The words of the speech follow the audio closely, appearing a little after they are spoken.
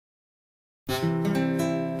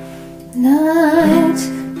Night,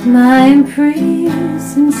 my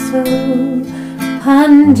imprisoned soul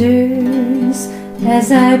ponders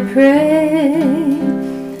as I pray.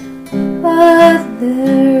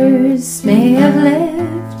 Others may have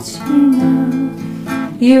left me now.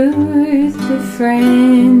 You're the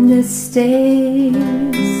friend that stays.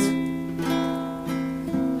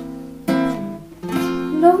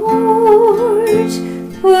 Lord,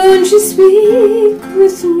 won't you speak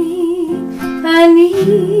with me? I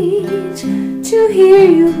need to hear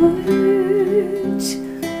your words.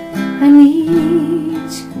 I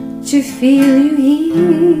need to feel you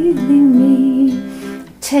healing me.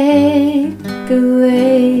 Take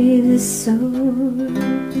away the sword.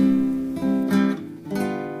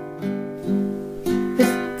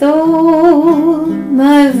 With all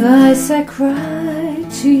my voice I cry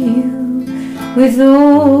to you. With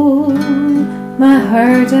all my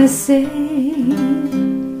heart I say,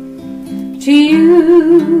 to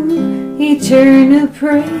you eternal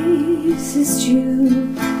praise is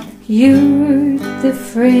due. You're the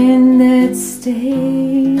friend that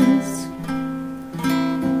stays.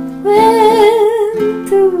 When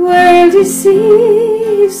the world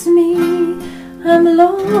deceives me, I'm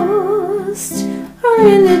lost or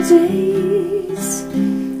in the daze.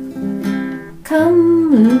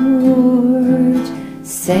 Come, Lord,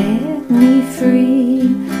 set me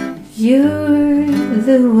free. You're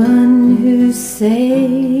the one who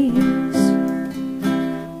saves.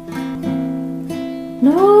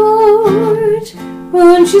 Lord,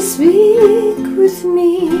 won't you speak with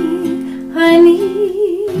me? I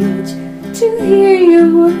need to hear your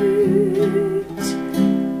words.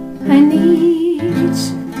 I need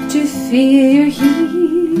to feel